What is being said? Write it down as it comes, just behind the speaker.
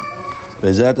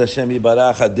Bezat Hashem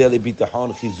Yibarach Adeli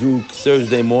Bitachon Chizuk.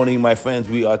 Thursday morning, my friends.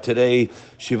 We are today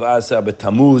Shiva Asar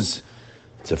B'Tammuz.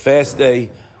 It's a fast day,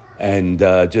 and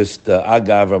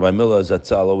Agav Rabbi Miller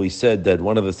Zatzal always said that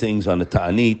one of the things on the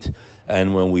Ta'anit,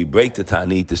 and when we break the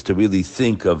Ta'anit, is to really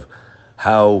think of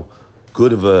how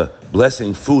good of a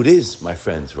blessing food is, my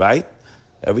friends. Right?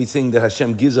 Everything that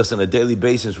Hashem gives us on a daily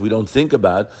basis, we don't think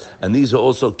about, and these are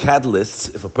also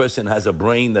catalysts. If a person has a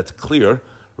brain that's clear,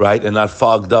 right, and not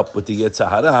fogged up with the Yetzer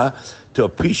Hara, to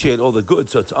appreciate all the good.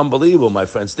 So it's unbelievable, my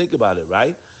friends. Think about it,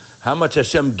 right? How much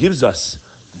Hashem gives us.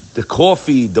 The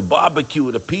coffee, the barbecue,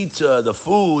 the pizza, the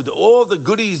food, all the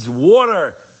goodies,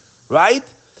 water, right?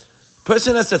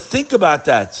 Person has to think about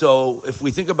that. So if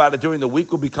we think about it during the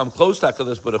week, we'll become close to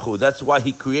HaKadosh Baruch Hu. That's why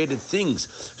He created things,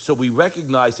 so we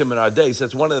recognize Him in our days.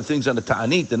 That's one of the things on the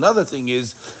Ta'anit. Another thing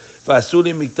is, we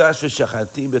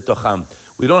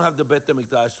don't have the Bet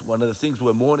HaMikdash. One of the things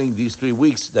we're mourning these 3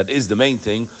 weeks, that is the main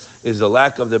thing, is the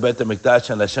lack of the Bet HaMikdash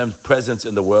and Hashem's presence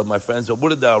in the world, my friends. So what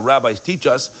did the rabbis teach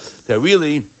us? That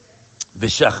really,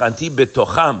 V'shachanti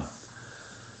betocham.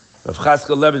 Rav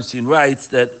Chatzkel Levenstein writes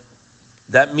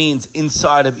that means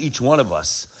inside of each one of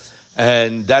us.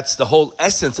 And that's the whole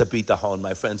essence of bitachon,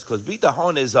 my friends, because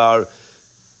bitachon is our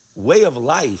way of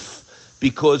life.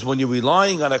 Because when you're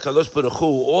relying on HaKadosh Baruch Hu,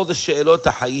 all the she'elot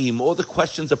ha'hayim, all the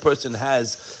questions a person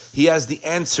has, he has the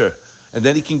answer, and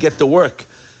then he can get to work.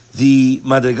 The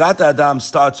Madrigat Adam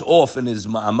starts off in his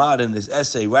ma'amar, in his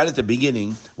essay, right at the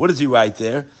beginning. What does he write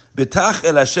there? Betach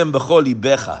el Hashem b'chol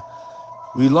libecha.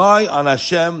 Rely on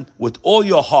Hashem with all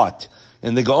your heart.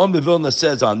 And the Gaon Bevilna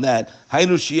says on that,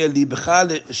 Haynu shi'eh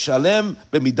libecha shalem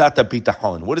b'midat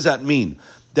ha'bitachon. What does that mean?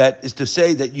 That is to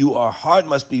say that your heart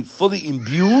must be fully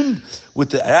imbued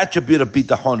with the attribute of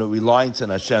bitachon, or reliance on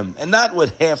Hashem, and not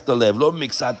with half the lev, lo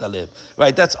mixat the lev.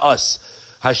 Right? That's us.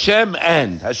 Hashem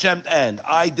and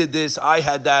I did this, I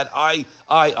had that, I.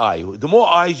 The more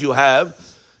eyes you have,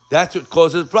 that's what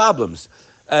causes problems.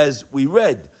 As we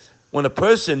read, when a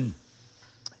person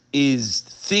is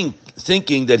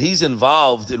thinking that he's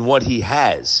involved in what he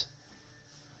has,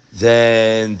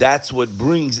 then that's what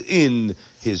brings in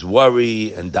his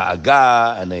worry and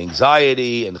da'aga and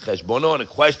anxiety and cheshbonon and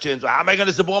questions. How am I going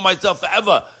to support myself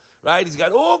forever? Right? He's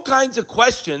got all kinds of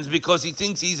questions because he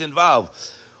thinks he's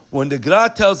involved. When the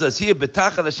Gra tells us here,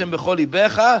 Betach al Hashem b'chol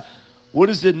libecha, what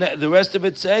does the rest of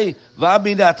it say?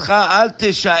 V'abidatcha al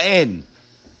tisha'en.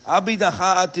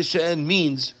 Abidatcha al tisha'en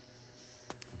means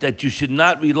that you should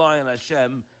not rely on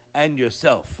Hashem and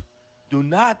yourself. Do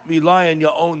not rely on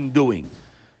your own doing.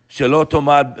 Shelo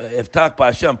tomar eftach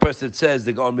b'Hashem. Person says,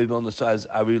 the Gaon Bevilna says,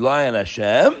 I rely on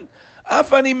Hashem.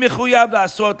 Afani mechuyav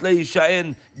la'asot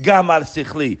le'yisha'en gam al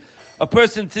sichli. A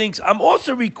person thinks, I'm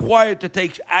also required to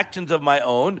take actions of my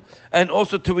own and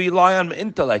also to rely on my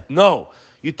intellect. No,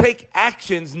 you take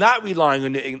actions not relying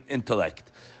on your intellect.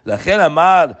 Lachen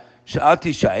amar she'al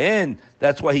tisha'en.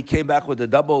 That's why he came back with a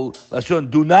double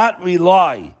lashon. Do not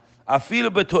rely. Afilu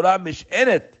b'torah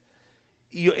mish'enet.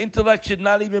 Your intellect should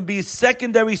not even be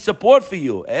secondary support for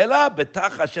you. Ela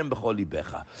betach Hashem b'chol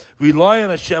libecha. Rely on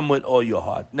Hashem with all your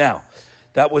heart. Now,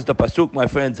 that was the pasuk, my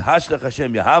friends. Hashlech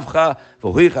Hashem yahavcha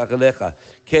v'huichach elecha.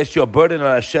 Cast your burden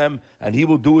on Hashem, and He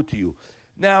will do it to you.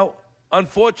 Now,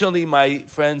 unfortunately, my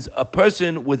friends, a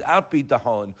person without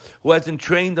bitachon, who hasn't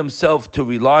trained himself to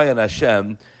rely on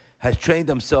Hashem, has trained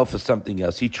himself for something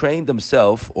else. He trained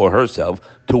himself or herself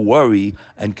to worry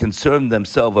and concern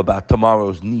themselves about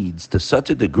tomorrow's needs to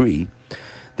such a degree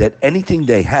that anything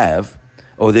they have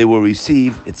or they will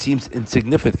receive, it seems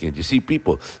insignificant. You see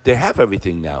people, they have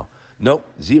everything now. Nope,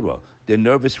 zero. They're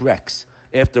nervous wrecks.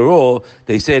 After all,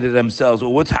 they say to themselves,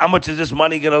 well, how much is this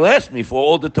money going to last me for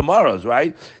all the tomorrows,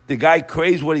 right? The guy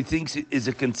craves what he thinks is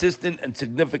a consistent and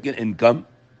significant income,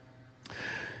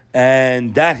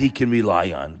 and that he can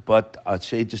rely on. But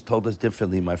Akshay just told us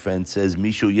differently, my friend. Says,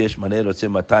 Mishu yesh manero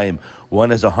matayim. One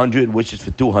has 100, wishes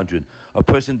for 200. A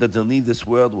person doesn't leave this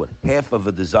world with half of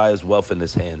a desire's wealth in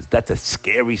his hands. That's a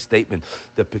scary statement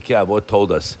that Pirkei Avot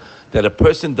told us. That a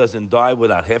person doesn't die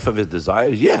without half of his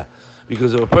desires? Yeah.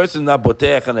 Because if a person is not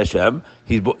boteach on Hashem,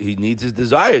 he needs his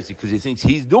desires because he thinks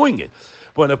he's doing it.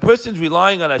 When a person's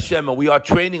relying on Hashem, and we are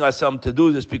training ourselves to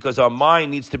do this because our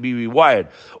mind needs to be rewired,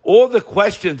 all the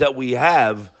questions that we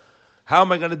have, how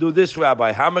am I going to do this,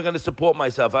 Rabbi? How am I going to support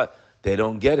myself? They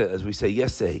don't get it. As we say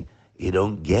yesterday, you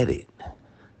don't get it.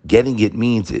 Getting it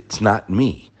means it's not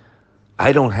me.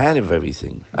 I don't have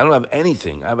everything. I don't have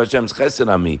anything. I have Hashem's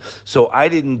chesed on me. So I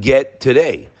didn't get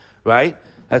today, right?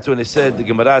 That's when it said, the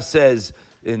Gemara says,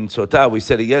 in Sotah, we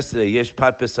said it yesterday, Yesh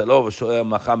pat pesalo v'shoel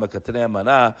macham ha'katanei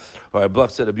mana, or Abluch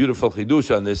said a beautiful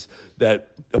chidush on this,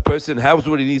 that a person has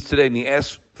what he needs today and he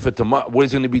asks for tomorrow, what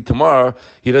is going to be tomorrow,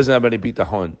 he doesn't have any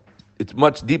bitachon. It's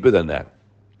much deeper than that.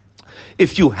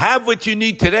 If you have what you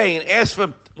need today and ask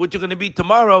for what you're going to be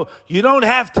tomorrow, you don't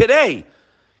have today.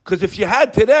 Because if you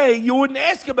had today, you wouldn't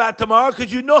ask about tomorrow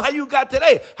because you know how you got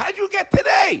today. How'd you get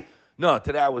today? No,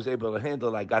 today I was able to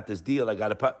handle it. I got this deal. I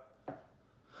got a...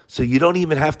 So you don't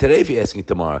even have today if you're asking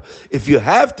tomorrow. If you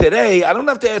have today, I don't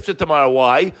have to answer tomorrow.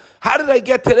 Why? How did I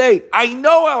get today? I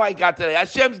know how I got today.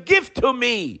 Hashem's gift to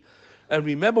me. And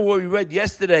remember what we read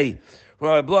yesterday,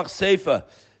 Rabbi Bloch Sefer,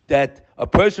 that a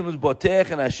person was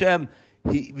botech and Hashem,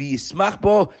 he's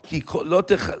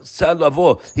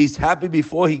happy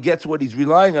before he gets what he's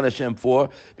relying on Hashem for,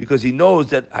 because he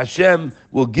knows that Hashem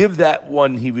will give that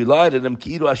one he relied on him.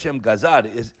 Ki'ilu Hashem gazar,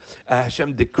 is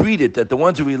Hashem decreed it that the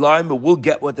ones who rely on him will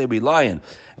get what they rely on.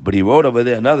 But he wrote over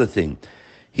there another thing.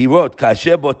 He wrote,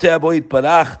 "Kasher boteh bo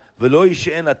yitparach v'lo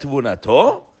yishe'en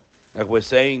atvunato." Like we're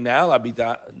saying now, he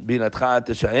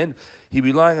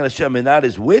relying on Hashem and not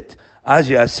his wit. Az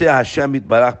yaseh Hashem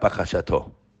yitbarach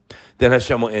b'chashato. Then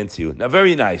Hashem will answer you. Now,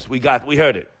 very nice. We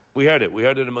heard it. We heard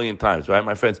it a million times, right,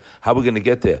 my friends? How are we going to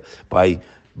get there? By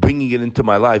bringing it into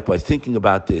my life, by thinking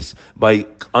about this, by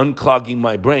unclogging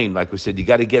my brain. Like we said, you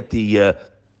got to get the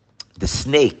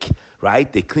snake,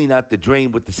 right? They clean out the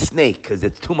drain with the snake because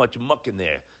there's too much muck in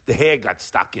there. The hair got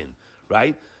stuck in,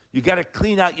 right? You got to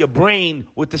clean out your brain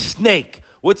with the snake.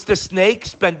 What's the snake?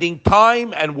 Spending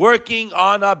time and working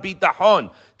on a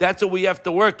bitachon. That's what we have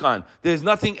to work on. There's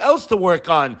nothing else to work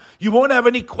on. You won't have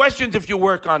any questions if you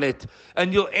work on it.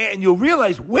 And you'll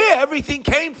realize where everything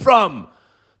came from.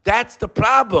 That's the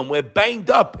problem. We're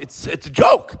banged up. It's a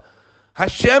joke.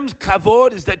 Hashem's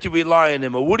kavod is that you rely on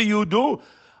him. Or what do?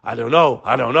 I don't know.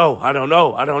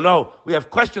 We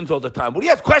have questions all the time. What do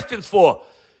you have questions for?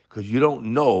 Because you don't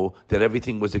know that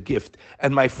everything was a gift.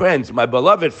 And my friends, my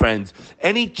beloved friends,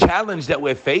 any challenge that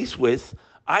we're faced with,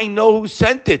 I know who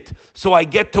sent it, so I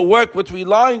get to work with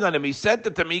relying on him. He sent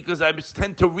it to me because I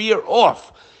tend to rear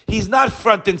off. He's not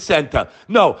front and center.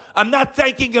 No, I'm not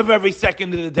thanking him every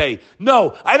second of the day.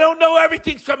 No, I don't know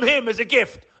everything's from him as a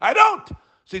gift. I don't.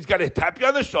 So he's got to tap you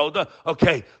on the shoulder.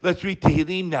 Okay, let's read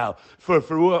Tehillim now for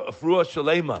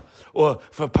Shalema or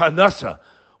for Parnasa.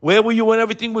 Where were you when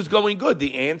everything was going good?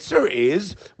 The answer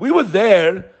is we were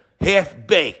there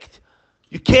half-baked.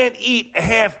 You can't eat a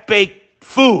half-baked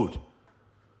food.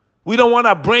 We don't want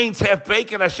our brains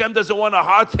half-baked, and Hashem doesn't want our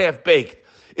hearts half-baked.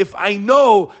 If I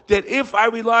know that if I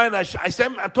rely on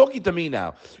Hashem, I'm talking to me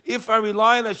now. If I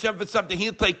rely on Hashem for something,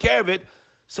 he'll take care of it.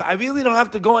 So I really don't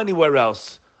have to go anywhere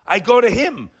else. I go to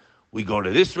him. We go to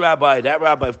this rabbi, that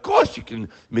rabbi. Of course, you can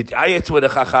mitayetz with a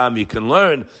chacham, you can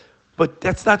learn. But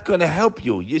that's not going to help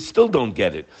you. You still don't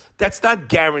get it. That's not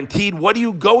guaranteed. What are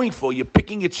you going for? You're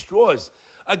picking at straws.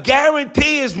 A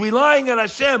guarantee is relying on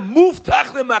Hashem.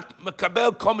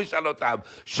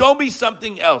 Show me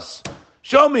something else.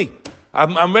 Show me.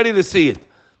 I'm ready to see it.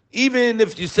 Even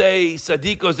if you say,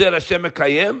 Sadiq Ozer Hashem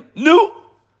Mekayem, no.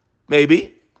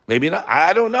 Maybe not.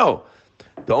 I don't know.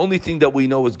 The only thing that we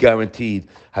know is guaranteed.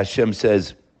 Hashem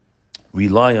says,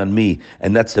 rely on me,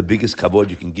 and that's the biggest kavod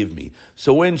you can give me.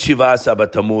 So when Shiva Asar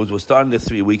Tammuz, we're starting the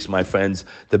 3 weeks, my friends.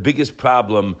 The biggest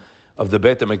problem of the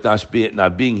Beit HaMikdash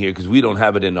not being here, because we don't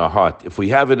have it in our heart. If we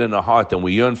have it in our heart and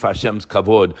we yearn for Hashem's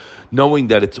kavod, knowing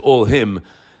that it's all Him,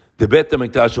 the Beit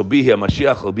HaMikdash will be here,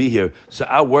 Mashiach will be here. So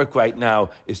our work right now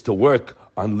is to work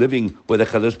on living with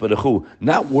HaKadosh Baruch Hu,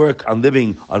 not work on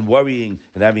living, on worrying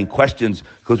and having questions.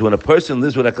 Because when a person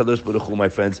lives with HaKadosh Baruch Hu, my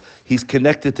friends, he's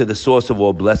connected to the source of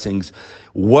all blessings.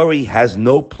 Worry has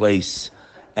no place,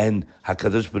 and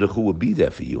HaKadosh Baruch Hu will be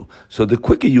there for you. So the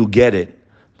quicker you get it,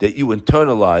 that you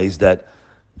internalize that.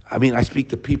 I mean, I speak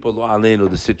to people,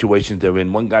 the situations they're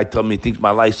in. One guy told me he thinks my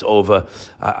life's over.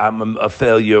 I'm a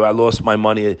failure. I lost my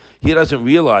money. He doesn't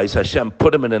realize Hashem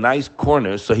put him in a nice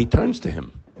corner, so he turns to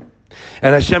him.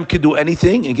 And Hashem can do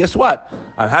anything, and guess what?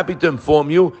 I'm happy to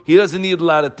inform you, He doesn't need a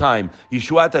lot of time.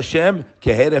 Yeshuat Hashem,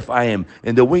 keheref ayim,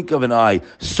 in the wink of an eye.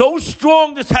 So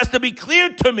strong, this has to be clear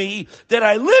to me that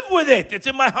I live with it. It's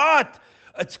in my heart.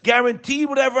 It's guaranteed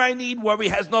whatever I need. Worry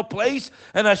has no place.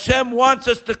 And Hashem wants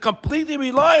us to completely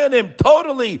rely on Him,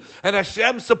 totally. And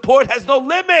Hashem's support has no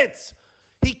limits.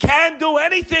 He can do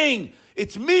anything.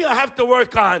 It's me I have to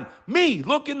work on. Me,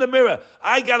 look in the mirror.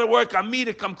 I got to work on me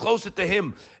to come closer to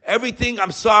Him. Everything,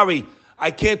 I'm sorry.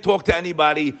 I can't talk to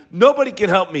anybody. Nobody can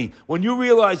help me. When you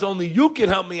realize only you can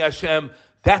help me, Hashem,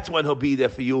 that's when he'll be there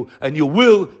for you, and you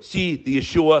will see the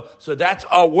Yeshua. So that's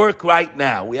our work right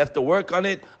now. We have to work on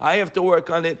it. I have to work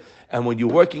on it. And when you're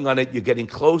working on it, you're getting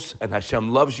close, and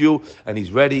Hashem loves you, and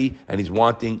He's ready, and He's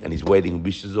wanting, and He's waiting.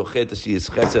 We should to see His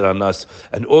chesed on us,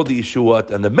 and all the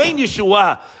Yeshuat, and the main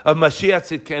Yeshua of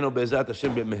Mashiach Tzidkenu Be'ezrat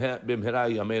Hashem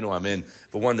B'mhera Yameinu Amen.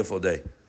 Have a wonderful day.